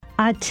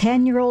A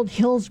 10-year-old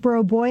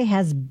Hillsboro boy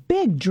has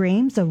big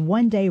dreams of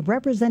one day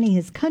representing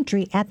his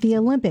country at the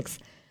Olympics.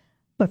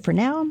 But for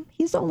now,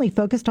 he's only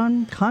focused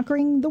on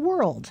conquering the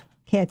world.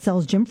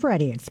 KXL's Jim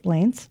Ferretti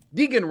explains.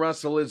 Deegan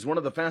Russell is one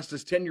of the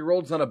fastest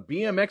 10-year-olds on a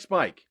BMX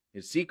bike.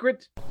 His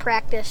secret?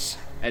 Practice.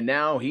 And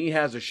now he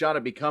has a shot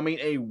at becoming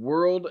a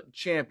world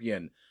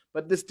champion.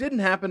 But this didn't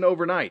happen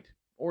overnight.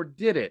 Or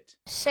did it?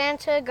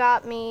 Santa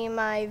got me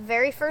my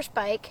very first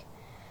bike,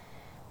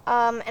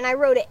 and I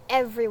rode it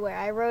everywhere.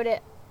 I rode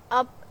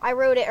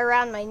it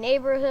around my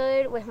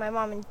neighborhood with my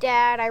mom and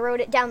dad. I rode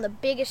it down the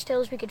biggest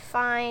hills we could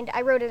find.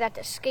 I rode it at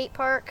the skate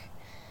park.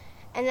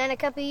 And then a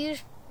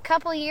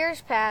couple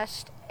years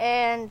passed,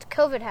 and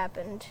COVID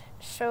happened.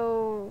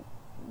 So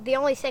the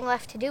only thing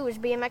left to do was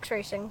BMX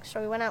racing.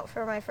 So we went out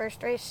for my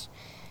first race,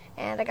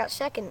 and I got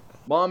second.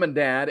 Mom and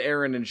Dad,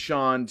 Aaron and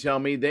Sean, tell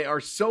me they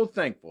are so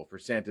thankful for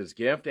Santa's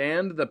gift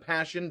and the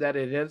passion that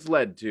it has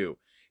led to.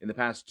 In the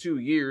past 2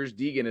 years,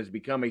 Deegan has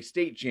become a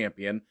state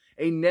champion,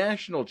 a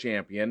national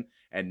champion,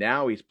 and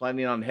now he's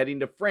planning on heading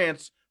to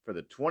France for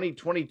the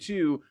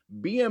 2022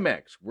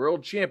 BMX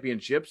World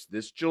Championships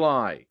this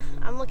July.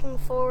 I'm looking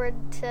forward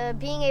to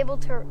being able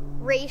to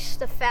race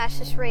the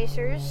fastest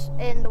racers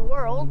in the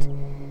world,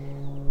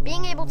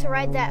 being able to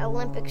ride that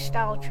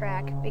Olympic-style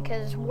track,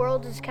 because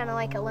World is kind of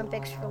like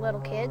Olympics for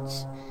little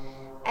kids,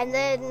 and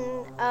then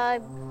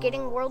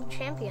getting world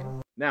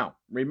champion. Now,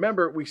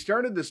 remember, we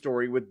started the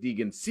story with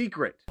Deegan's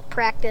secret.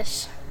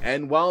 Practice.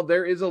 And while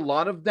there is a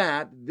lot of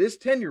that, this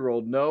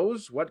 10-year-old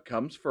knows what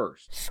comes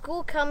first.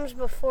 School comes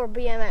before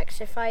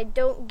BMX. If I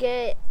don't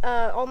get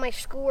all my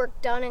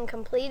schoolwork done and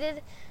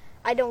completed,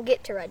 I don't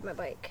get to ride my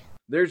bike.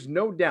 There's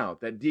no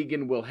doubt that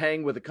Deegan will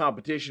hang with the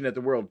competition at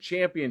the World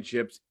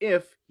Championships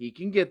if he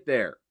can get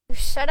there. We've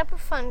set up a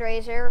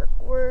fundraiser.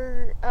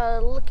 We're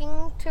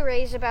looking to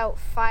raise about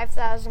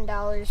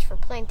 $5,000 for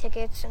plane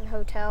tickets and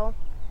hotel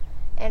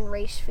and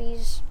race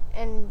fees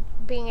and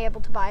being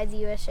able to buy the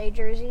USA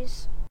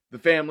jerseys. The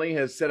family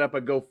has set up a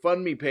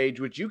GoFundMe page,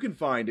 which you can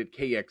find at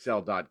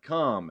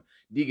KXL.com.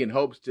 Deegan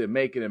hopes to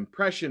make an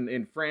impression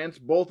in France,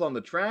 both on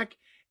the track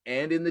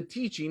and in the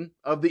teaching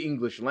of the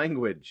English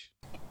language.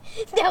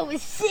 That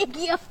was sick,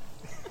 yo.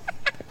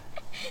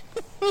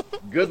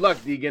 Good luck,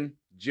 Deegan.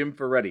 Jim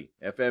Ferretti,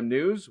 FM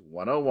News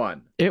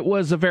 101. It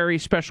was a very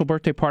special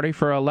birthday party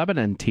for a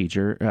Lebanon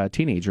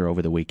teenager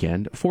over the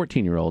weekend.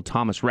 14-year-old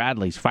Thomas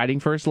Radley's fighting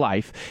for his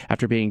life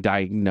after being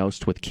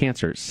diagnosed with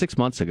cancer 6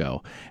 months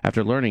ago.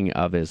 After learning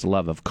of his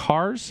love of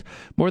cars,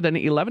 more than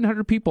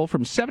 1,100 people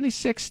from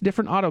 76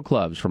 different auto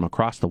clubs from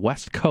across the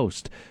West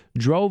Coast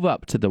drove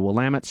up to the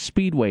Willamette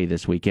Speedway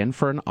this weekend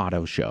for an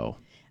auto show.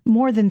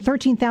 More than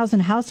 13,000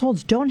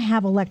 households don't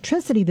have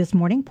electricity this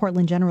morning.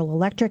 Portland General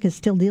Electric is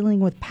still dealing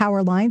with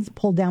power lines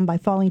pulled down by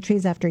falling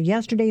trees after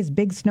yesterday's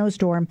big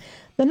snowstorm.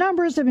 The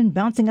numbers have been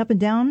bouncing up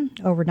and down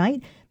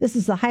overnight. This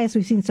is the highest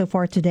we've seen so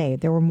far today.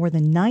 There were more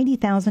than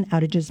 90,000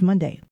 outages Monday.